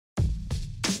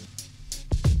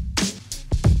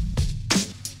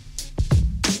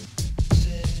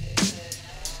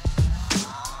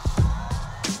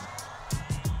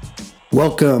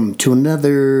Welcome to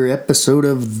another episode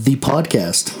of the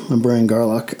podcast. I'm Brian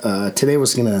Garlock. Today I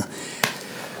was going to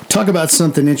talk about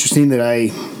something interesting that I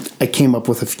came up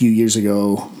with a few years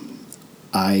ago.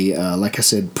 Like I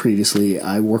said previously,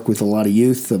 I work with a lot of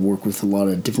youth. I work with a lot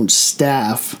of different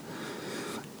staff.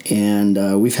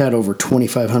 And we've had over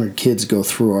 2,500 kids go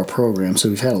through our program. So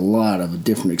we've had a lot of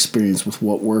different experience with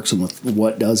what works and with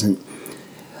what doesn't.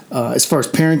 As far as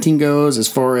parenting goes, as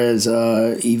far as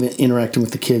even interacting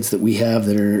with the kids that we have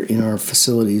that are in our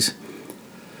facilities,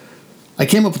 I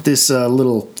came up with this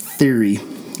little theory.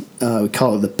 We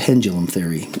call it the Pendulum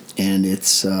Theory, and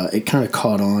it kind of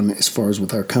caught on as far as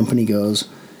with our company goes.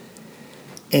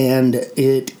 And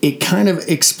it kind of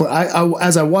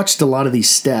as I watched a lot of these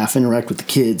staff interact with the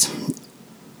kids,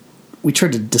 we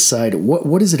tried to decide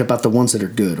what is it about the ones that are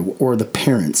good, or the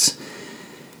parents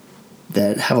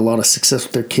that have a lot of success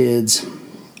with their kids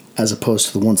as opposed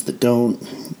to the ones that don't.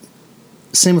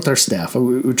 Same with our staff.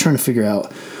 We're trying to figure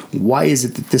out why is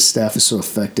it that this staff is so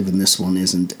effective and this one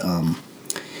isn't. And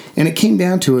it came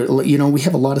down to it, we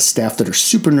have a lot of staff that are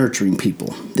super nurturing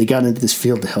people. They got into this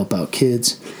field to help out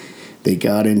kids. They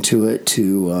got into it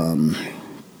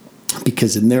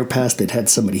because in their past they'd had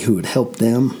somebody who had helped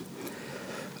them,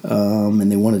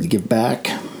 and they wanted to give back.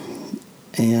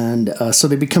 And so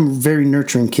they become very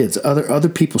nurturing kids. Other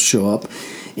people show up,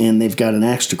 and they've got an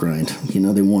axe to grind.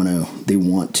 They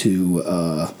want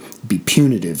to be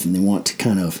punitive, and they want to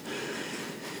kind of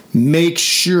make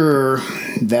sure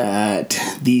that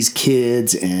these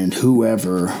kids and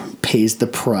whoever pays the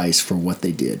price for what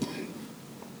they did.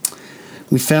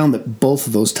 We found that both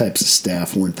of those types of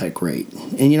staff weren't that great.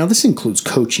 And, this includes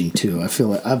coaching, too. I feel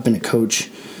like I've been a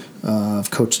coach.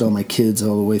 I've coached all my kids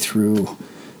all the way through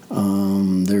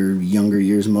their younger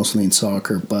years, mostly in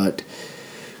soccer, but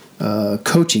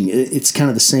coaching, it's kind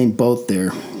of the same boat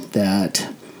there,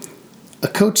 that a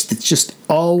coach that's just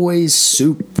always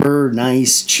super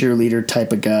nice cheerleader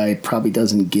type of guy probably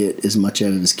doesn't get as much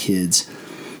out of his kids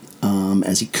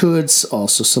as he could.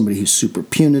 Also somebody who's super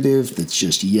punitive, that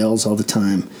just yells all the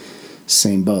time,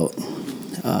 same boat.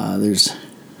 There's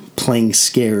playing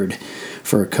scared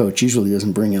for a coach usually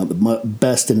doesn't bring out the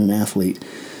best in an athlete.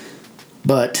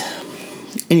 But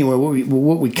anyway,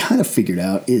 what we kind of figured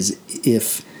out is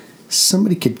if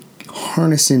somebody could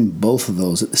harness in both of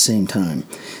those at the same time.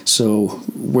 So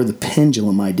where the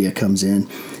pendulum idea comes in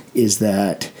is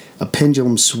that a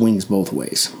pendulum swings both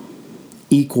ways,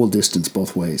 equal distance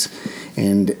both ways.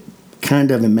 And kind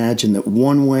of imagine that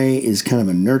one way is kind of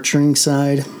a nurturing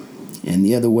side, and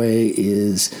the other way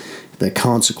is the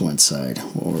consequence side,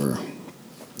 or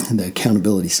the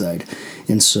accountability side.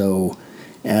 And so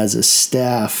as a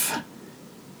staff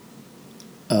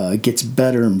gets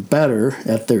better and better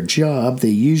at their job, they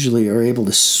usually are able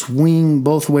to swing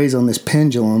both ways on this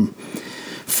pendulum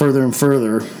further and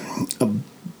further,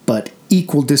 but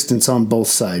equal distance on both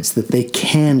sides, that they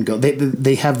can go.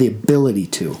 They have the ability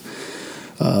to.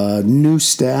 New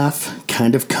staff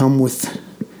kind of come with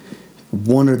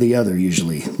one or the other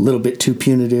usually. A little bit too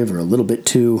punitive or a little bit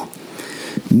too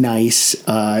nice.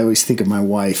 I always think of my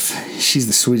wife. She's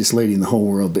the sweetest lady in the whole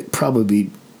world, but probably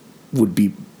would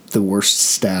be the worst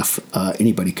staff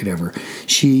anybody could ever.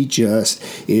 She just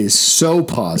is so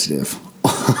positive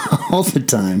all the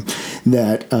time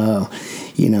that,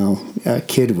 a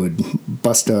kid would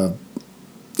bust a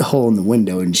hole in the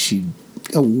window and she'd,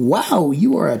 "Oh, wow,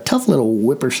 you are a tough little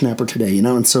whippersnapper today,"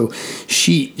 And so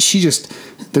she just,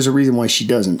 there's a reason why she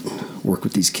doesn't work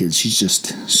with these kids. She's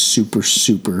just super,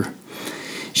 super.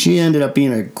 She ended up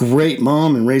being a great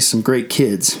mom and raised some great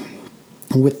kids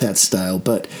with that style.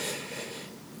 But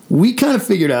we kind of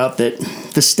figured out that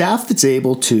the staff that's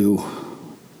able to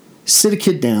sit a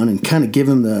kid down and kind of give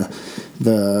him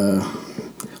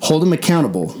hold him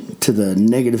accountable to the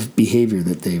negative behavior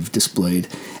that they've displayed,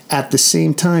 at the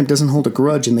same time doesn't hold a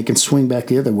grudge, and they can swing back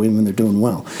the other way when they're doing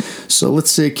well. So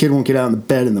let's say a kid won't get out of the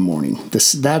bed in the morning.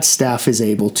 That staff is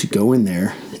able to go in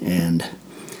there and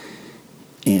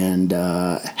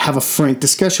have a frank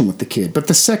discussion with the kid. But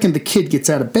the second the kid gets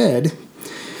out of bed,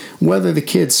 whether the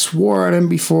kid swore at him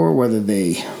before, whether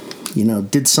they,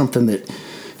 did something that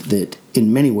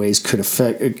in many ways could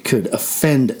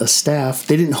offend a staff,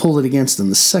 they didn't hold it against them.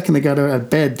 The second they got out of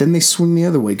bed, then they swing the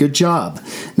other way. Good job.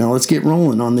 Now let's get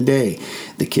rolling on the day.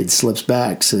 The kid slips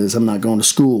back, says, "I'm not going to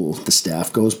school." The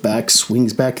staff goes back,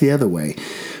 swings back the other way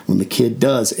when the kid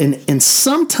does. And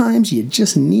sometimes you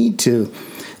just need to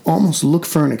almost look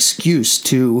for an excuse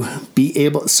to be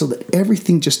able, so that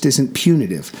everything just isn't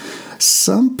punitive.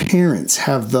 Some parents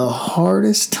have the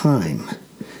hardest time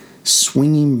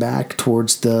swinging back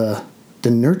towards the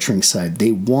the nurturing side.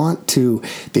 They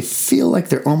feel like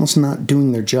they're almost not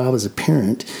doing their job as a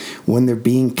parent when they're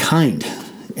being kind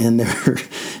and they're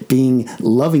being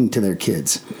loving to their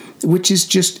kids, which is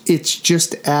it's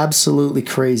just absolutely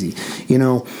crazy.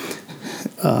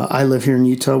 I live here in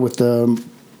Utah with the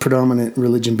predominant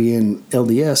religion being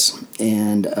LDS,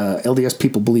 and LDS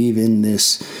people believe in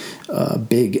this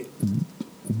big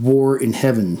war in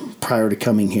heaven prior to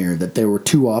coming here, that there were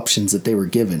two options that they were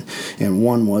given, and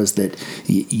one was that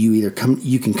you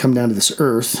can come down to this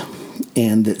earth,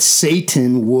 and that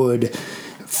Satan would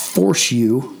force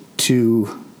you to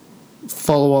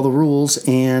follow all the rules,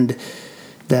 and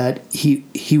that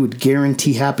he would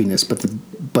guarantee happiness,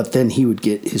 but then he would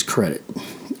get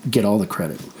all the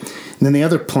credit. And then the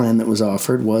other plan that was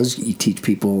offered was you teach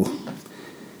people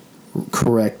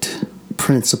correct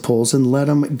principles and let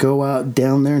them go out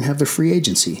down there and have their free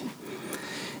agency.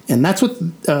 And that's what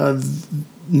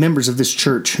members of this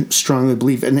church strongly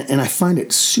believe. And I find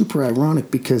it super ironic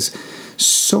because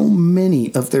so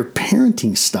many of their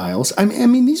parenting styles, I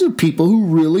mean, these are people who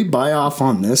really buy off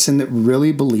on this and that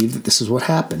really believe that this is what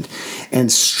happened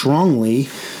and strongly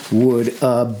would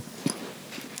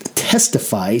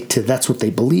testify to that's what they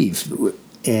believe.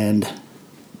 And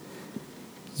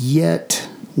yet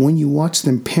when you watch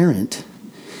them parent,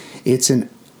 it's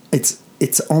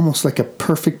almost like a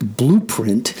perfect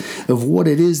blueprint of what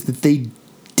it is that they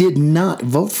did not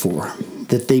vote for,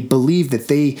 that they believe that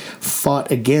they fought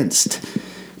against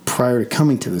prior to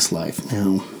coming to this life.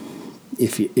 Now,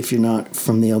 if you're not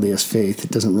from the LDS faith,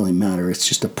 it doesn't really matter. It's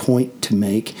just a point to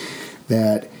make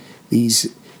that these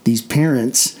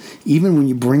parents, even when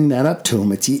you bring that up to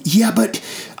them, it's but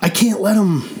I can't let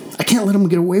them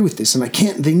get away with this, and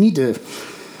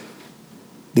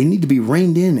they need to be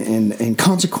reined in and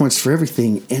consequenced for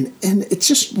everything, and it's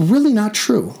just really not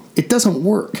true. It doesn't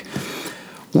work.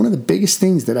 One of the biggest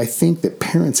things that I think that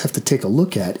parents have to take a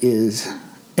look at is,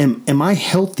 am I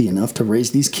healthy enough to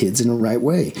raise these kids in the right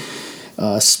way?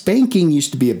 Spanking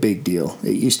used to be a big deal.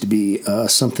 It used to be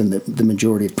something that the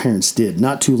majority of parents did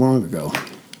not too long ago.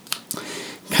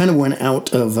 Kind of went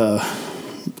out of,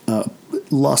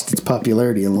 lost its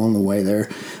popularity along the way there.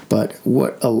 But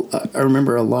what I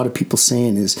remember a lot of people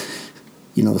saying is,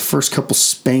 the first couple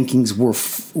spankings were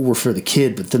for the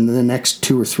kid, but then the next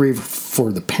 2 or 3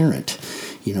 for the parent.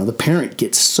 The parent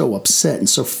gets so upset and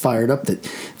so fired up that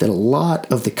a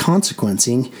lot of the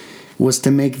consequencing was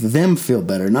to make them feel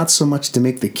better, not so much to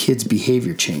make the kid's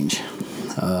behavior change.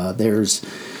 There's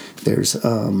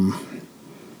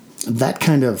that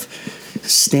kind of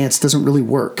stance doesn't really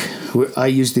work. I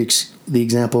use the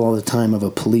example all the time of a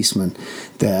policeman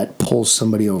that pulls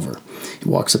somebody over. He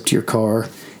walks up to your car,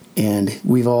 and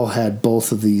we've all had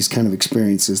both of these kind of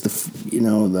experiences.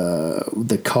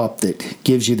 The cop that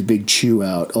gives you the big chew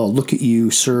out. Oh, look at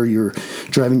you, sir! You're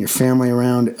driving your family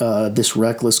around this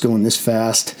reckless, going this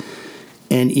fast,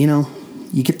 and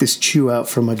you get this chew out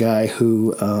from a guy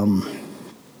who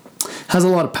has a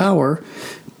lot of power,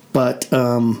 but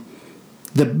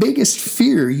the biggest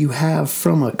fear you have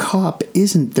from a cop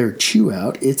isn't their chew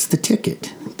out, it's the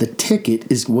ticket. The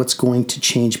ticket is what's going to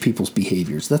change people's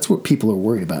behaviors. That's what people are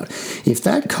worried about. If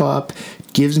that cop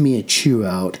gives me a chew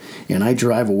out and I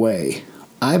drive away,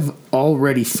 I've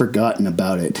already forgotten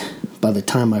about it by the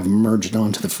time I've merged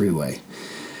onto the freeway.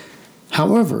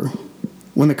 However,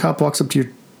 when the cop walks up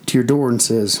to your door and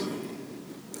says,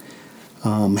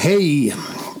 hey,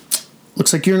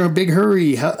 looks like you're in a big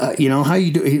hurry. How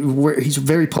you do? He's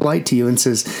very polite to you and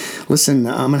says, "Listen,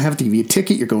 I'm gonna have to give you a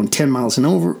ticket. You're going 10 miles an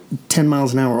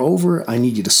hour over. I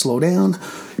need you to slow down.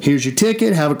 Here's your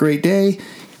ticket. Have a great day."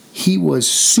 He was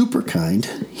super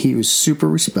kind. He was super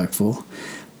respectful,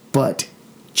 but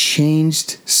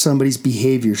changed somebody's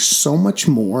behavior so much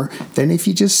more than if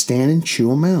you just stand and chew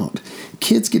them out.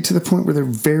 Kids get to the point where they're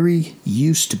very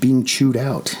used to being chewed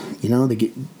out.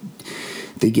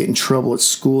 They get in trouble at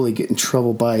school. They get in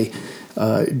trouble by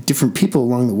different people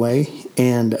along the way,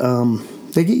 and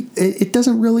it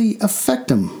doesn't really affect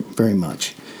them very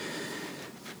much.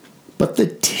 But the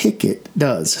ticket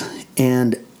does,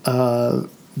 and when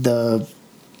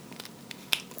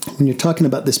you're talking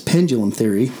about this pendulum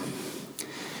theory,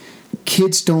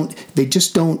 kids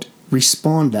just don't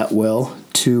respond that well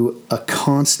to a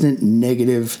constant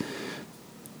negative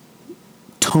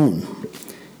tone.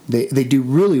 They do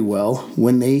really well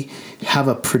when they have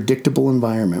a predictable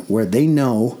environment where they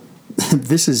know,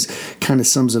 this is kind of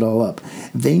sums it all up,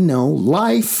 they know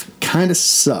life kind of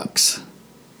sucks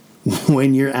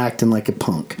when you're acting like a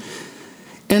punk.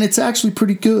 And it's actually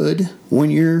pretty good when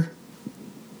you're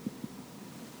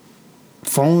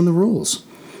following the rules.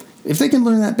 If they can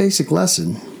learn that basic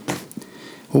lesson,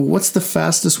 Well, what's the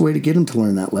fastest way to get him to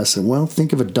learn that lesson? Well,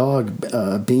 think of a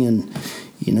dog being,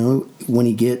 when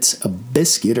he gets a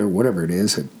biscuit or whatever it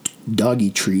is, a doggy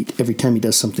treat every time he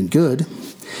does something good,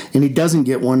 and he doesn't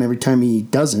get one every time he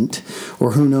doesn't,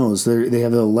 or who knows, they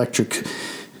have the electric.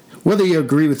 Whether you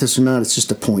agree with this or not, it's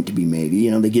just a point to be made.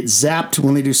 They get zapped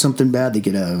when they do something bad. They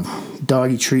get a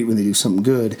doggy treat when they do something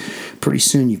good. Pretty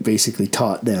soon you've basically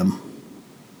taught them.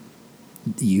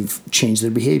 You've changed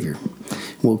their behavior.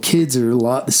 Well, kids are a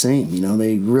lot the same.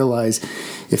 They realize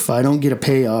if I don't get a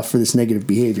payoff for this negative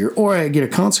behavior or I get a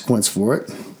consequence for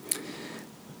it,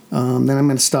 then I'm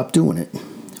going to stop doing it.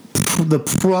 The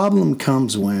problem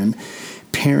comes when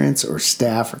parents or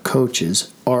staff or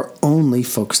coaches are only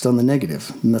focused on the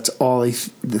negative, and that's all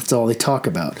they talk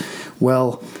about.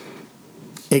 Well,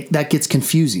 that gets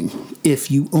confusing.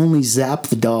 If you only zap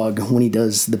the dog when he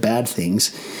does the bad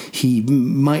things, he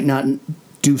might not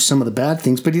do some of the bad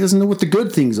things, but he doesn't know what the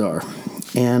good things are,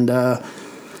 and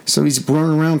so he's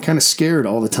running around kind of scared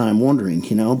all the time, wondering,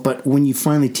 But when you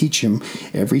finally teach him,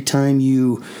 every time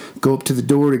you go up to the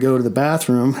door to go to the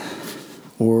bathroom,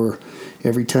 or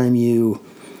every time you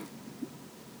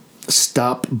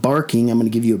stop barking, I'm going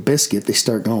to give you a biscuit, they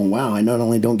start going, wow, I not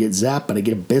only don't get zapped, but I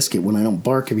get a biscuit when I don't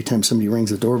bark every time somebody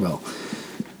rings the doorbell.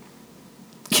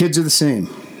 Kids are the same.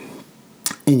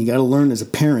 And you got to learn as a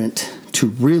parent to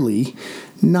really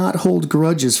not hold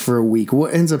grudges for a week.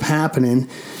 What ends up happening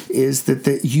is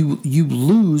that you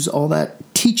lose all that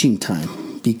teaching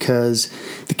time because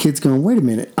the kid's going, wait a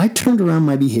minute, I turned around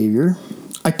my behavior.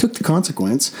 I took the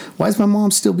consequence. Why is my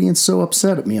mom still being so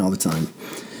upset at me all the time?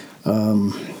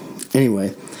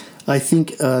 Anyway, I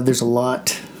think there's a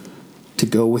lot to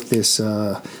go with this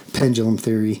pendulum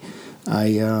theory.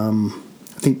 I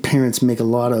think parents make a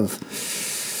lot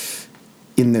of,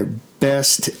 in their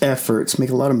best efforts, make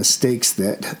a lot of mistakes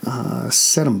that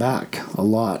set them back a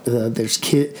lot.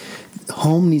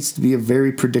 Home needs to be a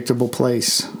very predictable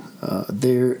place.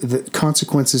 The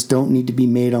consequences don't need to be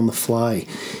made on the fly.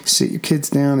 Sit your kids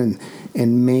down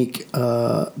and make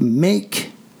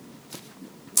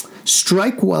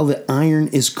strike while the iron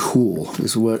is cool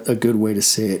is what a good way to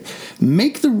say it.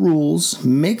 Make the rules,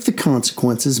 make the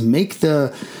consequences, make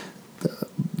the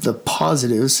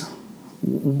positives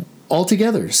all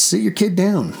together. Sit your kid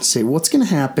down. Say, what's going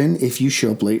to happen if you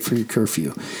show up late for your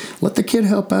curfew? Let the kid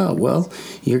help out. Well,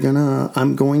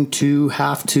 I'm going to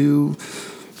have to,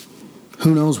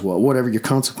 who knows whatever your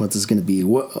consequence is going to be.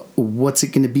 What's it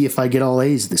going to be if I get all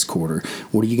A's this quarter?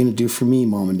 What are you going to do for me,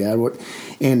 Mom and Dad?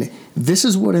 And this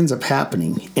is what ends up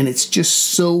happening, and it's just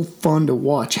so fun to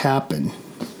watch happen.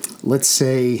 Let's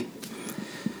say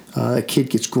a kid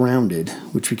gets grounded,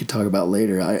 which we could talk about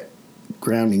later.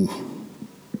 Grounding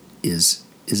is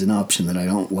an option that I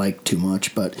don't like too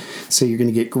much, but say you're going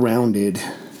to get grounded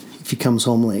if he comes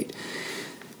home late.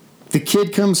 The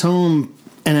kid comes home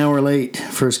an hour late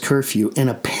for his curfew, and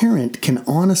a parent can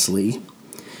honestly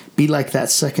be like that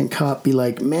second cop, be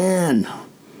like, man,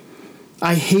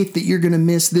 I hate that you're going to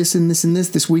miss this and this and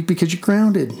this week because you're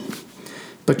grounded.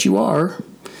 But you are.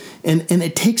 And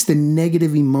it takes the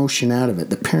negative emotion out of it.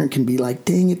 The parent can be like,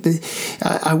 dang it,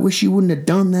 I wish you wouldn't have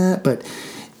done that. But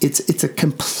it's a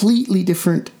completely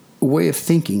different way of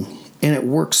thinking, and it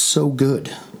works so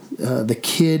good. The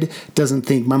kid doesn't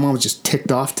think, my mom was just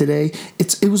ticked off today.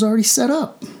 It was already set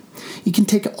up. You can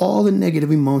take all the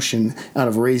negative emotion out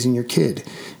of raising your kid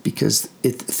because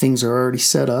things are already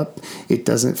set up. It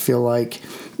doesn't feel like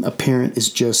a parent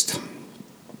is just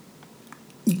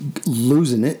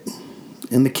losing it,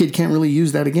 and the kid can't really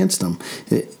use that against them.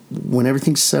 When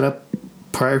everything's set up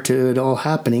prior to it all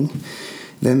happening,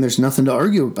 then there's nothing to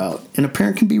argue about, and a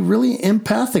parent can be really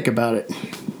empathic about it.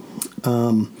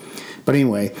 But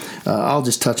anyway, I'll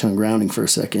just touch on grounding for a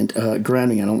second.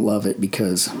 Grounding, I don't love it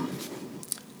because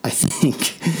I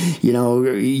think,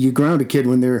 you ground a kid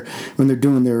when they're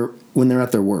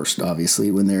at their worst, obviously,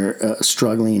 when they're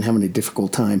struggling and having a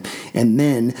difficult time. And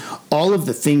then all of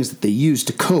the things that they use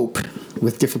to cope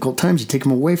with difficult times, you take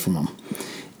them away from them.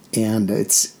 And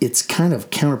it's kind of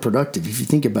counterproductive. If you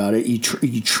think about it,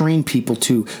 you train people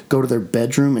to go to their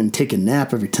bedroom and take a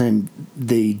nap every time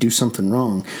they do something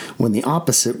wrong, when the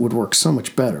opposite would work so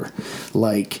much better.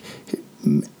 Like,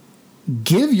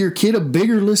 give your kid a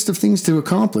bigger list of things to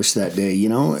accomplish that day.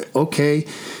 Okay,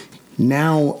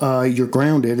 now you're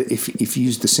grounded, if you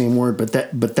use the same word, but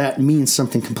that means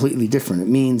something completely different. It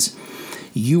means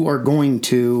you are going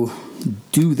to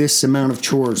do this amount of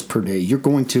chores per day. You're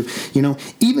going to,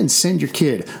 even send your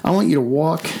kid. I want you to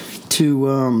walk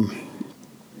to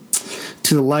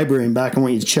the library and back. I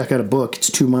want you to check out a book.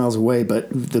 It's 2 miles away, but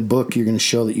the book, you're going to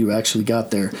show that you actually got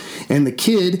there. And the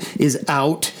kid is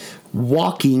out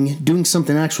walking, doing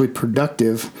something actually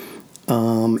productive,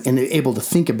 and able to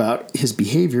think about his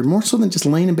behavior more so than just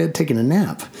laying in bed taking a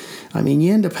nap. I mean,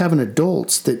 you end up having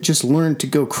adults that just learn to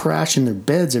go crash in their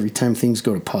beds every time things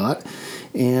go to pot,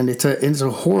 and it's a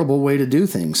horrible way to do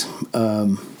things.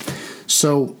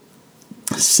 So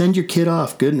send your kid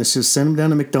off. Goodness, just send him down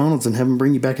to McDonald's and have him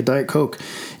bring you back a Diet Coke.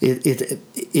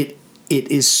 It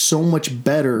is so much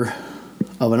better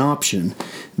of an option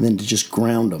than to just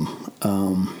ground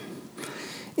them.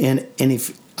 And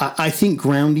if I think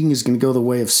grounding is going to go the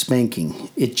way of spanking.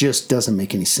 It just doesn't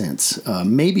make any sense.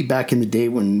 Maybe back in the day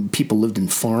when people lived in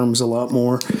farms a lot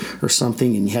more or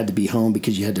something and you had to be home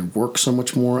because you had to work so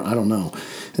much more. I don't know.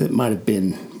 It might have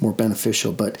been more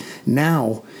beneficial. But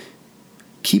now,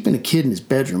 keeping a kid in his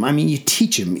bedroom, I mean, you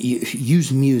teach him, you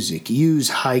use music, use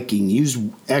hiking, use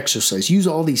exercise, use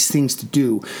all these things to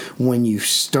do when you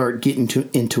start getting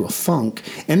into a funk.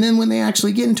 And then when they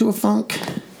actually get into a funk,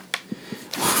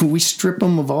 we strip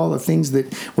them of all the things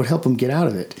that would help them get out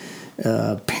of it.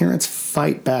 Parents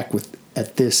fight back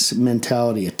at this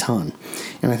mentality a ton.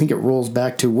 And I think it rolls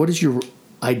back to, what is your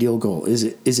ideal goal? Is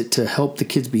it to help the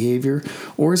kid's behavior,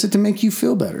 or is it to make you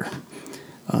feel better?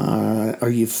 Are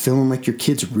you feeling like your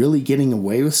kid's really getting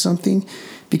away with something?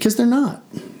 Because they're not.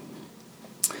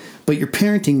 But you're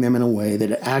parenting them in a way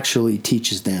that actually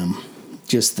teaches them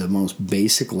just the most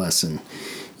basic lesson.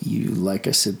 Like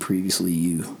I said previously,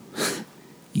 you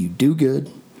do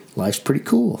good, life's pretty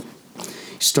cool. You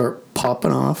start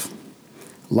popping off,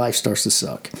 life starts to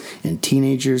suck. And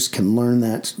teenagers can learn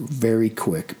that very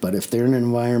quick. But if they're in an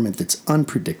environment that's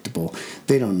unpredictable,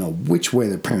 they don't know which way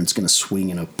their parent's going to swing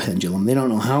in a pendulum. They don't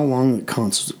know how long the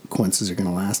consequences are going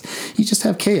to last. You just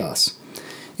have chaos.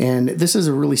 And this is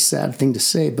a really sad thing to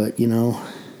say, but,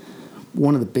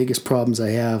 one of the biggest problems I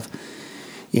have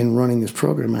in running this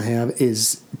program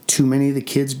is too many of the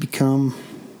kids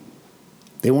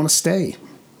they want to stay.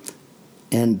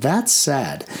 And that's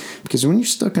sad, because when you're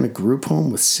stuck in a group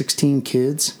home with 16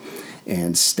 kids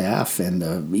and staff and,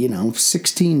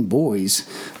 16 boys,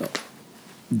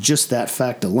 just that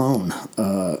fact alone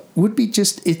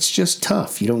it's just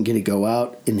tough. You don't get to go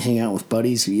out and hang out with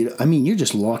buddies. You're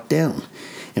just locked down.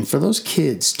 And for those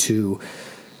kids to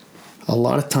a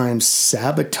lot of times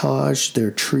sabotage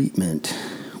their treatment,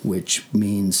 which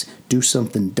means do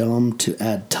something dumb to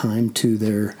add time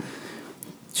to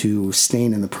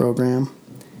staying in the program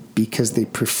because they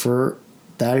prefer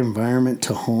that environment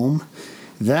to home,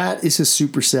 that is a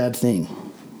super sad thing.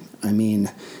 I mean,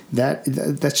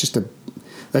 that's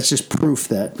just proof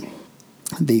that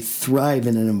they thrive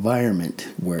in an environment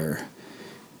where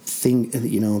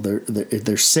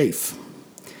they're safe,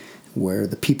 where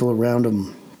the people around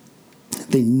them,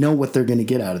 they know what they're going to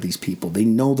get out of these people. They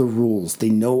know the rules. They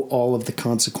know all of the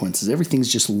consequences. Everything's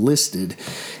just listed.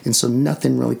 And so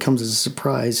nothing really comes as a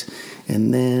surprise.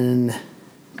 And then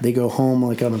they go home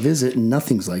like on a visit and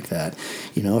nothing's like that.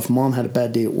 If mom had a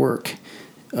bad day at work,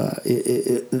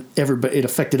 it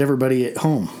affected everybody at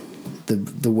home.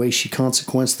 The way she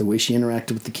consequenced, the way she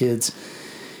interacted with the kids.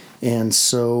 And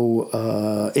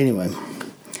so, anyway,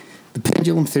 the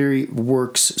pendulum theory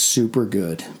works super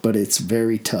good, but it's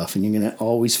very tough, and you're going to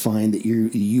always find that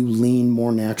you lean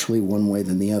more naturally one way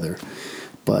than the other.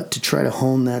 But to try to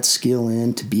hone that skill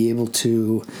in, to be able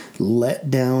to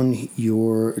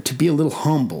to be a little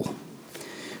humble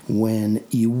when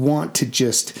you want to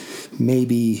just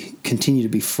maybe continue to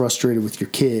be frustrated with your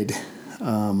kid,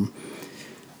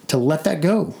 to let that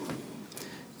go.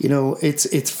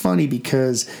 It's funny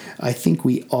because I think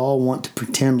we all want to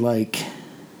pretend like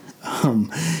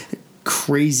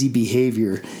crazy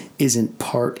behavior isn't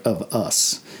part of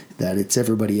us, that it's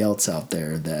everybody else out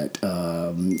there, that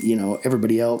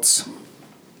everybody else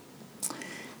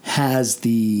has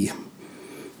the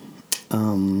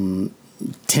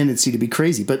tendency to be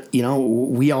crazy, but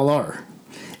we all are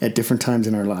at different times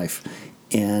in our life,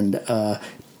 and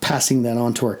passing that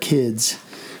on to our kids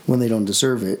when they don't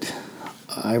deserve it.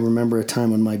 I remember a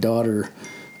time when my daughter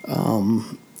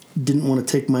didn't want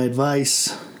to take my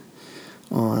advice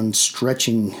on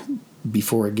stretching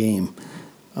before a game.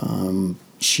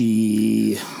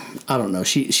 She's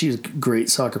a great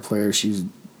soccer player. She's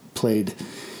played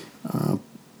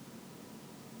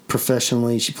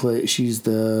professionally. She's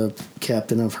the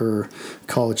captain of her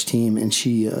college team, and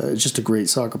she is just a great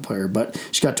soccer player. But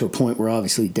she got to a point where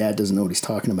obviously dad doesn't know what he's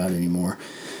talking about anymore.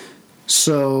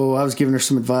 So I was giving her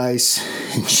some advice,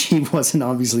 and she wasn't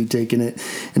obviously taking it.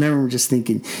 And I remember just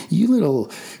thinking, you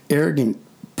little arrogant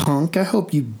punk, I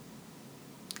hope I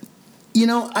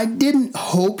didn't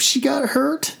hope she got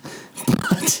hurt.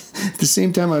 But at the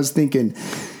same time, I was thinking,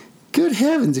 good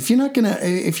heavens, if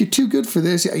you're too good for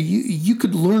this, you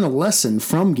could learn a lesson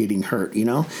from getting hurt, you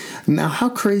know? Now, how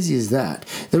crazy is that?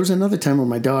 There was another time where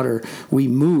my daughter, we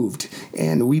moved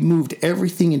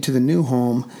everything into the new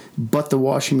home but the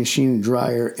washing machine and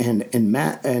dryer, and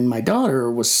Matt and my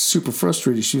daughter was super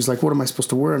frustrated. She was like, what am I supposed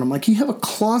to wear? And I'm like, you have a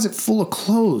closet full of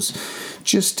clothes.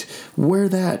 Just wear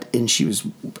that. And she was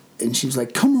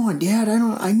like, come on, Dad,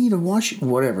 I need to wash it,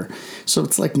 whatever. So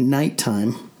it's like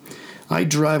nighttime. I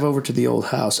drive over to the old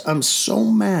house. I'm so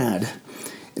mad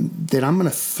that I'm going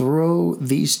to throw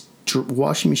these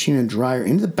washing machine and dryer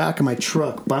into the back of my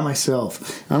truck by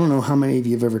myself. I don't know how many of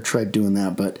you have ever tried doing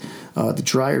that, but the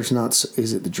dryer's not...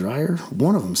 Is it the dryer?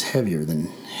 One of them's heavier than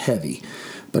heavy.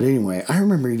 But anyway, I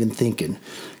remember even thinking,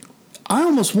 I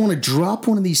almost want to drop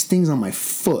one of these things on my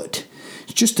foot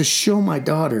just to show my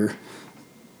daughter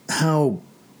how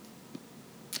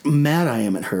mad I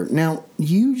am at her. Now,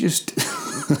 you just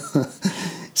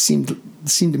seemed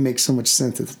to make so much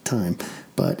sense at the time,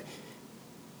 but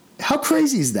how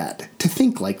crazy is that to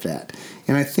think like that?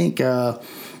 And I think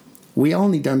we all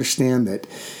need to understand that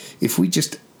if we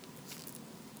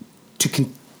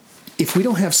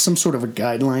don't have some sort of a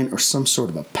guideline or some sort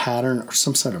of a pattern or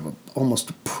some sort of almost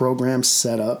a program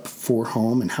set up for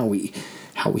home and how we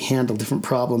handle different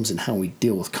problems and how we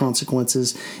deal with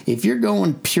consequences, if you're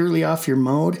going purely off your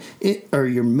mood,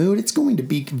 it's going to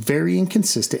be very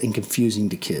inconsistent and confusing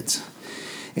to kids.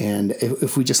 And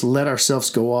if we just let ourselves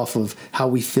go off of how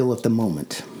we feel at the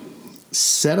moment,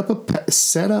 set up a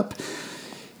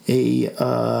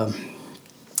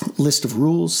list of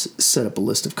rules, set up a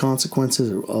list of consequences,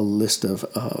 or a list of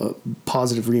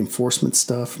positive reinforcement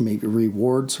stuff, maybe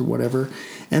rewards or whatever,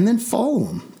 and then follow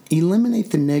them.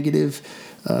 Eliminate the negative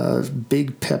or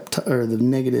the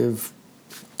negative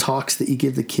talks that you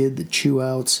give the kid, the chew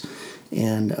outs,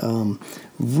 and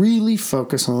really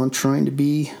focus on trying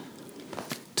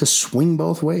to swing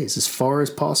both ways as far as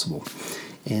possible.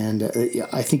 And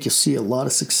I think you'll see a lot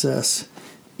of success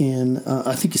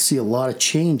I think you see a lot of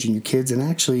change in your kids, and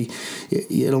actually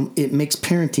it makes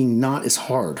parenting not as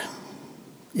hard.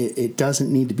 It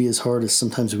doesn't need to be as hard as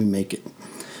sometimes we make it.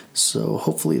 So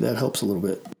hopefully that helps a little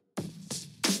bit.